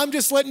period where I'm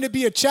just letting it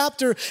be a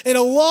chapter in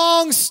a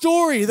long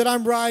story that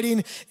I'm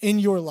writing in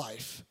your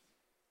life.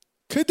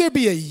 Could there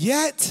be a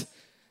yet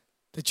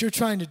that you're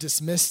trying to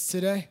dismiss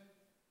today?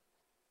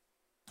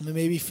 I mean,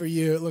 maybe for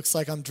you, it looks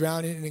like I'm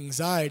drowning in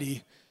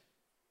anxiety.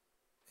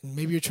 And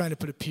maybe you're trying to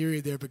put a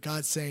period there, but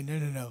God's saying,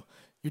 no.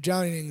 You're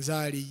drowning in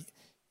anxiety,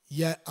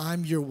 yet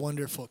I'm your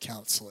wonderful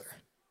counselor.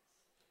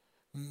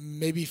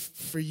 Maybe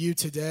for you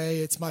today,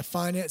 it's my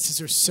finances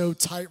are so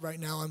tight right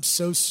now. I'm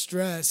so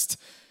stressed,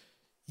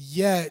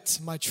 yet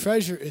my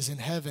treasure is in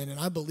heaven. And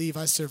I believe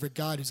I serve a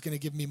God who's going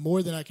to give me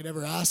more than I could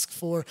ever ask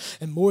for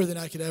and more than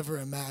I could ever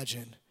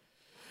imagine.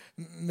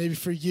 Maybe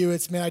for you,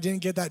 it's, man, I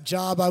didn't get that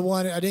job I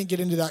wanted. I didn't get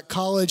into that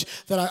college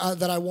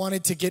that I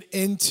wanted to get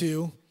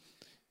into.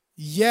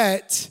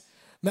 Yet,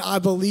 I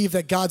believe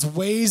that God's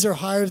ways are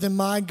higher than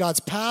mine, God's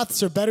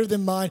paths are better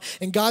than mine,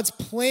 and God's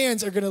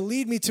plans are going to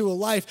lead me to a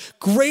life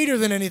greater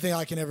than anything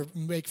I can ever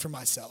make for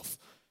myself.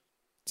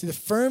 See, the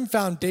firm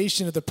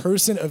foundation of the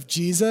person of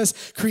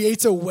Jesus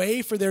creates a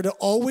way for there to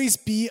always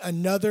be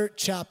another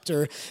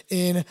chapter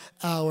in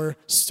our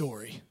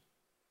story.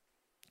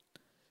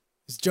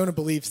 Jonah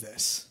believes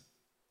this,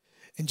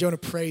 and Jonah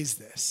prays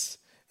this,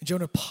 and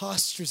Jonah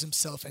postures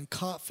himself in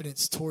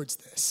confidence towards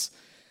this.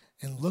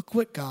 And look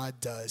what God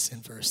does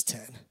in verse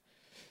 10.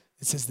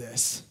 It says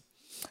this,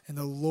 and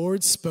the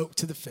Lord spoke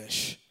to the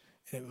fish,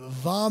 and it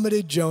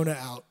vomited Jonah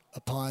out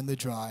upon the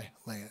dry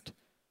land.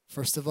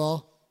 First of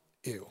all,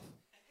 ew.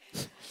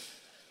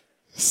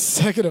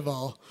 Second of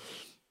all,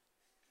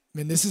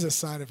 this is a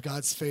sign of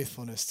God's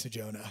faithfulness to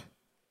Jonah.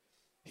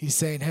 He's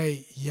saying,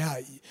 hey, yeah,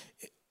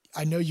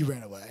 I know you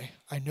ran away.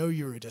 I know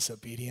you were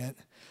disobedient.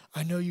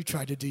 I know you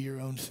tried to do your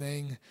own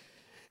thing.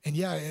 And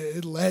yeah,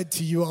 it led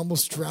to you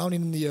almost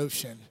drowning in the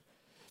ocean.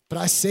 But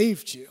I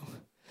saved you.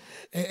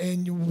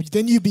 And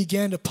then you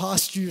began to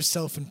posture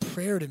yourself in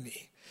prayer to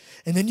me.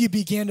 And then you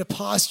began to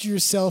posture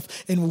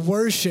yourself in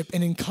worship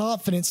and in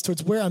confidence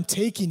towards where I'm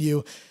taking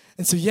you.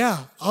 And so, yeah,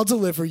 I'll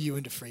deliver you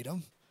into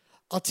freedom.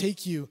 I'll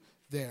take you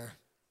there.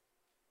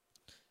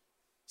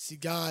 See,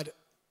 God,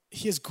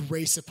 he has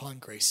grace upon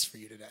grace for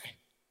you today.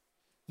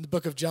 In the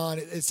book of John,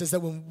 it says that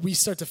when we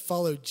start to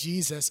follow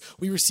Jesus,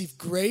 we receive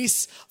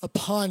grace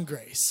upon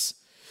grace.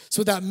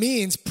 So what that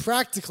means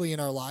practically in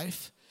our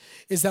life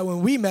is that when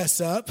we mess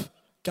up,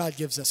 God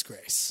gives us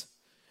grace.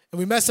 And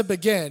we mess up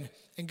again,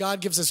 and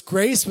God gives us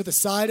grace with a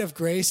side of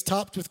grace,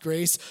 topped with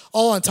grace,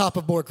 all on top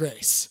of more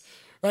grace.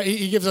 Right?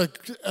 He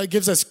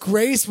gives us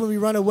grace when we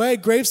run away,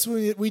 grace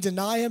when we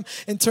deny him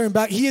and turn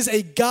back. He is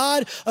a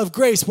God of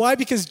grace. Why?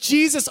 Because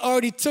Jesus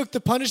already took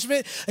the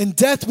punishment and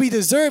death we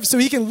deserve, so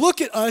he can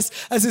look at us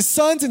as his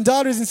sons and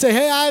daughters and say,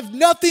 hey, I have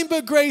nothing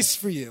but grace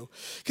for you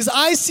because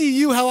I see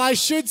you how I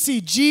should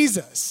see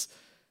Jesus.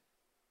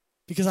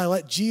 Because I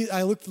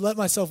let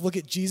myself look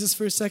at Jesus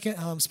for a second,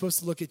 how I'm supposed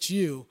to look at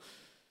you.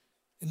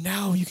 And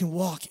now you can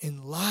walk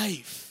in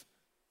life.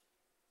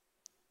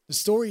 The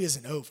story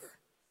isn't over.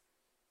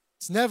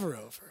 It's never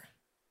over.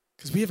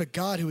 Because we have a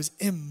God who is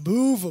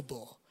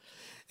immovable.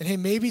 And hey,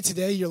 maybe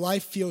today your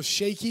life feels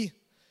shaky.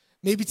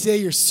 Maybe today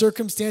your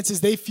circumstances,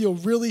 they feel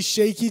really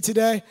shaky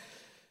today.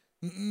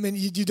 And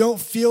you don't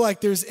feel like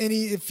there's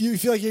any, if you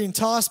feel like you're getting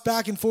tossed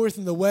back and forth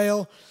in the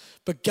whale.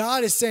 But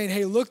God is saying,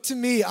 hey, look to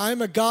me.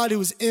 I'm a God who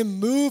is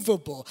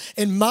immovable.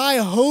 And my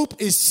hope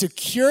is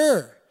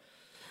secure.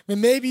 And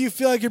maybe you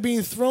feel like you're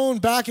being thrown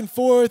back and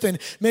forth, and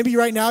maybe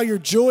right now your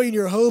joy and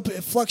your hope,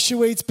 it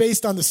fluctuates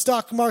based on the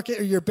stock market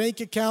or your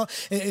bank account,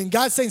 and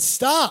God's saying,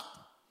 stop.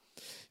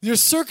 Your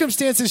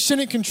circumstances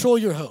shouldn't control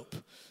your hope.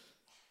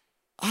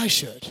 I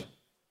should.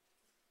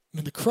 I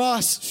mean, the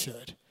cross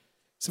should.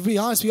 So to be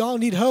honest, we all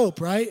need hope,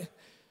 right?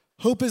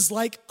 Hope is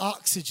like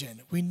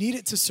oxygen. We need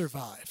it to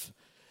survive.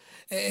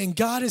 And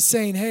God is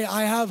saying, hey,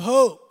 I have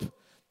hope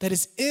that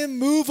is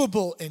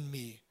immovable in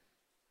me,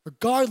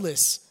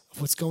 regardless of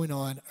what's going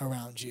on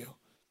around you.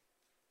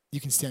 You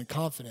can stand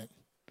confident,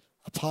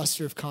 a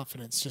posture of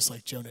confidence, just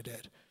like Jonah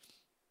did.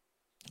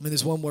 I mean,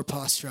 there's one more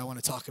posture I want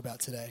to talk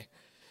about today.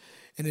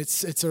 And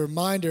it's a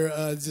reminder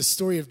of the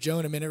story of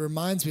Jonah. Man, it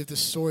reminds me of the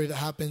story that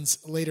happens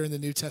later in the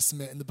New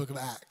Testament in the book of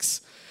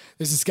Acts.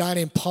 There's this guy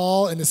named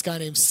Paul and this guy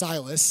named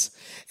Silas,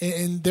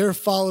 and they're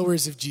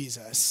followers of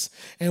Jesus.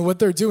 And what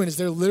they're doing is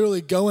they're literally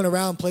going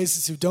around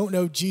places who don't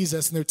know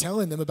Jesus, and they're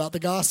telling them about the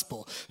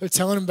gospel. They're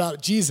telling them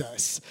about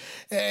Jesus.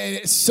 And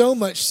it's so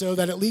much so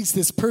that it leads to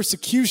this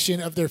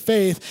persecution of their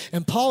faith.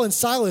 And Paul and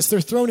Silas, they're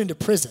thrown into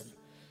prison.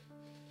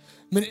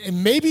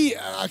 And maybe,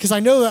 because I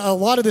know that a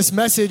lot of this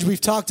message, we've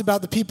talked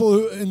about the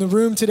people in the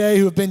room today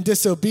who have been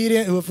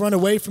disobedient, who have run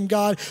away from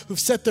God, who've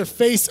set their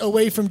face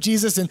away from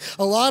Jesus. And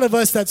a lot of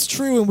us, that's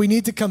true, and we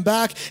need to come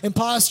back and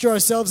posture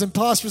ourselves in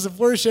postures of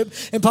worship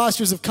and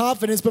postures of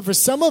confidence. But for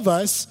some of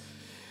us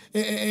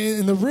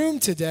in the room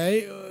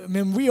today, I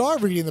mean, we are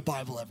reading the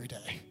Bible every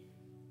day.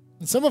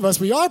 And some of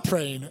us, we are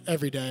praying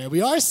every day.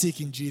 We are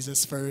seeking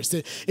Jesus first.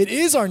 It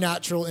is our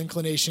natural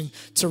inclination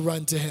to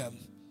run to him.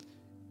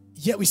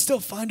 Yet we still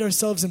find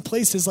ourselves in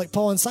places like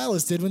Paul and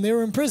Silas did when they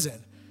were in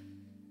prison.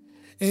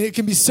 And it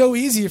can be so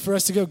easy for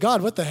us to go,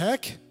 God, what the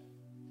heck?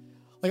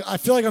 Like, I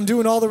feel like I'm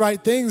doing all the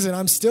right things and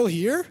I'm still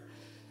here.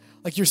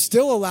 Like, you're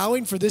still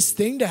allowing for this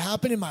thing to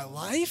happen in my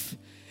life?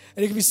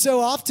 And it can be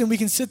so often we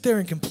can sit there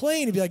and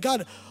complain and be like,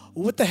 God,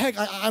 what the heck?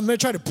 I'm going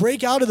to try to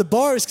break out of the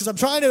bars because I'm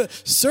trying to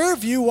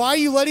serve you. Why are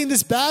you letting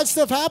this bad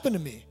stuff happen to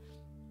me?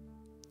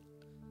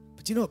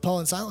 But do you know what Paul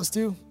and Silas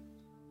do?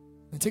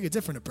 They take a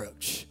different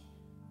approach.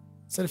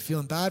 Instead of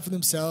feeling bad for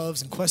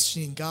themselves and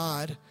questioning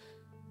God,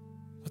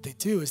 what they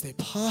do is they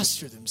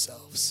posture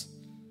themselves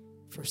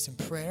first in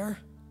prayer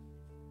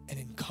and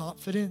in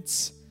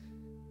confidence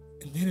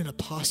and then in a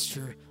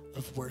posture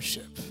of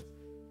worship.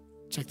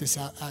 Check this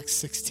out, Acts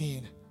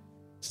 16.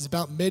 This is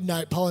about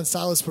midnight. Paul and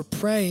Silas were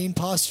praying,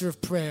 posture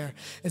of prayer,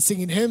 and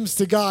singing hymns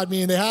to God,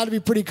 meaning they had to be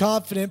pretty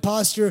confident,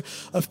 posture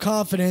of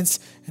confidence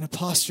and a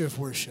posture of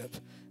worship.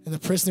 And the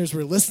prisoners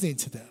were listening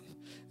to them.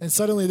 And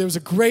suddenly there was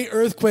a great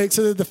earthquake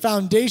so that the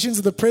foundations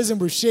of the prison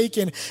were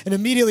shaken, and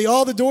immediately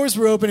all the doors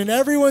were open and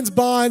everyone's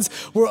bonds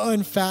were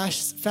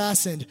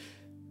unfastened.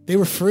 They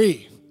were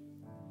free.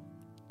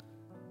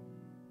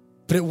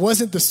 But it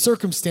wasn't the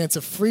circumstance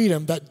of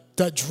freedom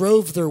that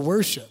drove their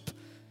worship.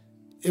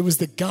 It was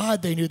the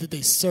God they knew that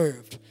they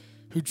served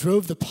who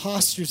drove the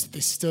postures that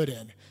they stood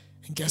in.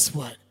 And guess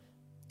what?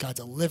 God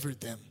delivered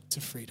them to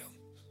freedom.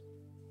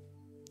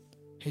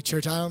 Hey,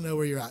 church, I don't know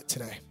where you're at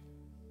today.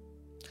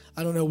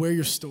 I don't know where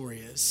your story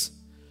is.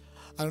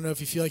 I don't know if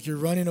you feel like you're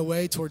running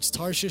away towards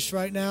Tarshish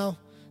right now.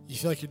 You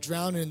feel like you're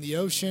drowning in the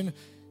ocean.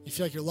 You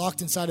feel like you're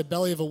locked inside the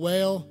belly of a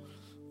whale.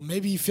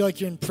 Maybe you feel like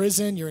you're in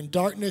prison, you're in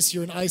darkness,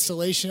 you're in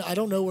isolation. I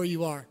don't know where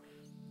you are.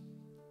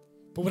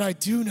 But what I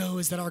do know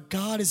is that our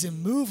God is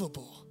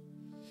immovable.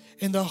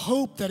 And the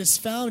hope that is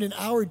found in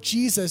our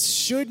Jesus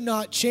should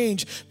not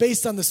change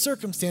based on the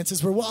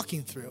circumstances we're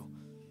walking through.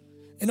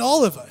 And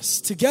all of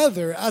us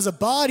together as a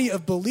body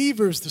of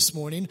believers this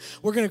morning,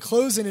 we're going to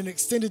close in an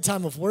extended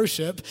time of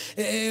worship.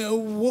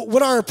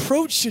 What our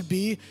approach should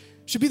be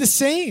the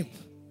same,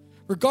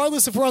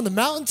 regardless if we're on the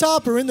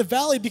mountaintop or in the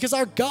valley, because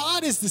our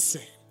God is the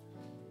same.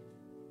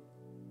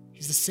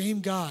 He's the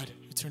same God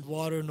who turned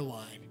water into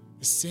wine,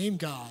 the same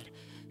God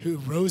who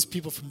rose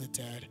people from the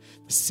dead,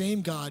 the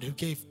same God who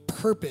gave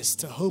purpose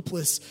to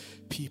hopeless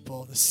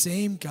people, the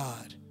same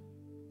God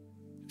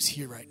who's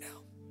here right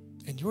now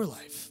in your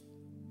life,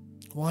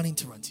 wanting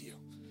to run to you.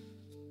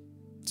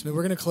 So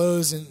we're going to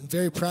close, and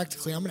very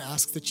practically, I'm going to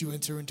ask that you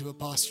enter into a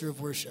posture of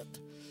worship.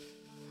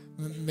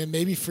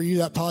 Maybe for you,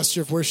 that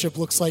posture of worship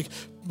looks like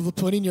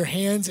putting your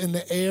hands in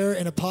the air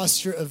in a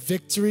posture of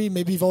victory.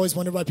 Maybe you've always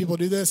wondered why people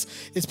do this.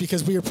 It's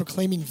because we are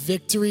proclaiming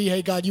victory.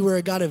 Hey, God, you are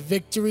a God of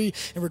victory.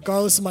 And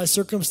regardless of my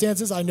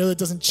circumstances, I know that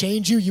doesn't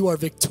change you. You are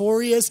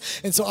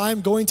victorious. And so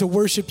I'm going to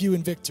worship you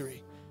in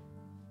victory.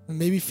 And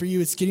maybe for you,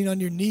 it's getting on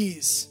your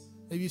knees.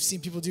 Maybe you've seen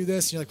people do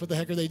this. And you're like, what the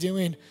heck are they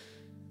doing?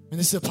 And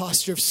this is a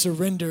posture of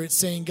surrender. It's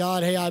saying,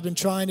 God, hey, I've been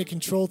trying to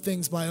control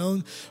things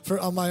on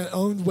my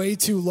own way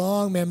too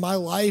long. Man, my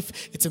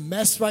life, it's a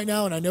mess right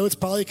now. And I know it's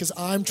probably because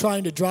I'm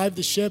trying to drive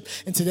the ship.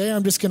 And today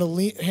I'm just going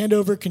to hand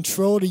over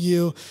control to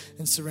you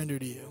and surrender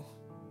to you.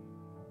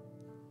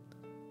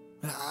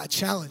 And I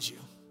challenge you.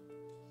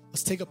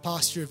 Let's take a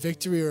posture of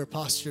victory or a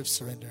posture of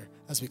surrender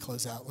as we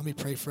close out. Let me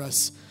pray for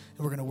us, and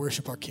we're going to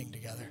worship our King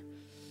together.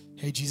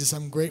 Hey, Jesus,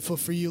 I'm grateful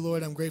for you,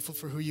 Lord. I'm grateful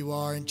for who you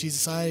are. And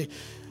Jesus, I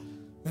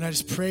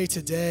just pray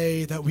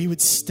today that we would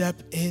step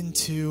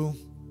into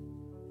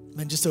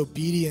just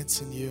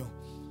obedience in you.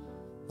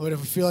 Lord,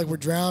 if we feel like we're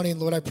drowning,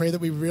 Lord, I pray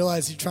that we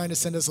realize you're trying to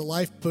send us a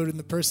lifeboat in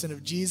the person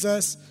of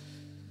Jesus.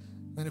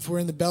 And if we're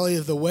in the belly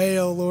of the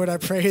whale, Lord, I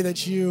pray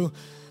that you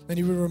would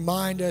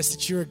remind us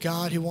that you're a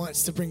God who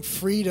wants to bring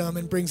freedom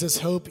and brings us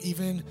hope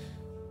even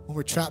when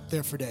we're trapped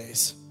there for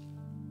days.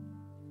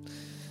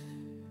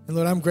 And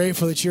Lord, I'm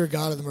grateful that you're a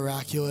God of the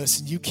miraculous,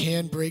 and you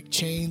can break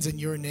chains in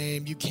your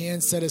name. You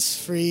can set us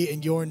free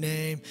in your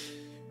name.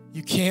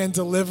 You can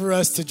deliver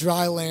us to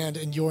dry land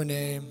in your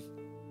name.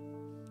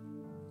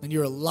 And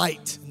you're a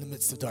light in the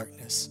midst of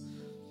darkness.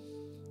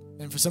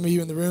 And for some of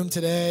you in the room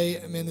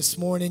today, this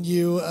morning,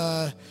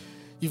 you've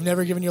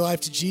never given your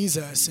life to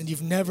Jesus, and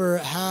you've never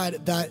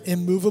had that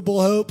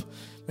immovable hope.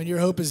 And your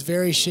hope is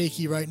very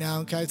shaky right now.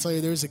 And can I tell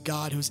you, there's a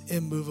God who's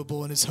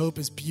immovable, and his hope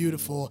is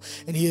beautiful,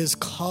 and he is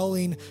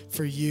calling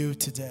for you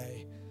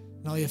today.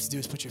 And all you have to do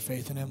is put your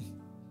faith in him.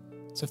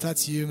 So if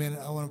that's you, man,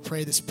 I want to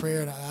pray this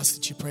prayer, and I ask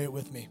that you pray it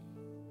with me.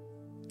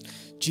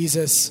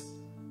 Jesus,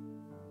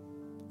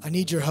 I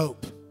need your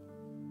hope.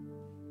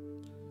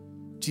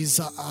 Jesus,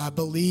 I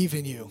believe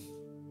in you.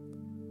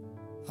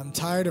 I'm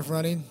tired of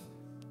running.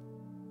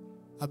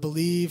 I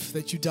believe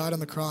that you died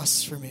on the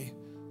cross for me.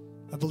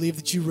 I believe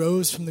that you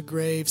rose from the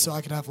grave so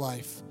I could have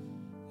life.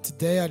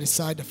 Today I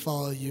decide to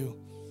follow you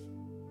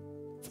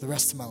for the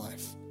rest of my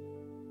life.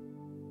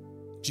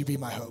 Would you be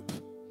my hope?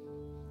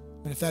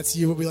 And if that's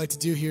you, what we like to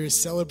do here is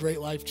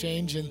celebrate life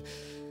change. And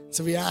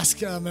so we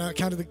ask, I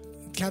count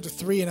to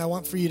three, and I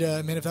want for you to,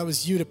 if that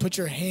was you, to put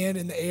your hand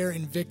in the air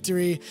in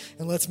victory,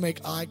 and let's make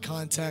eye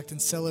contact and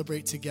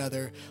celebrate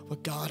together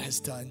what God has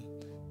done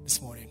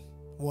this morning.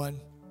 1,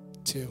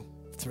 2,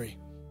 3.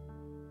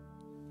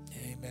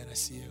 Amen. I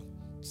see you.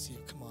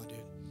 Come on, dude.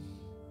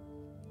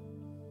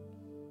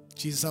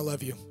 Jesus, I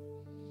love you.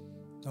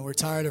 And we're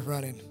tired of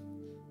running.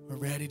 We're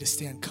ready to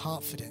stand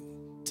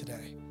confident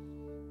today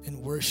in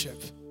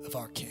worship of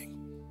our King.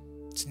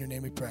 It's in your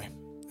name we pray.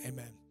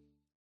 Amen.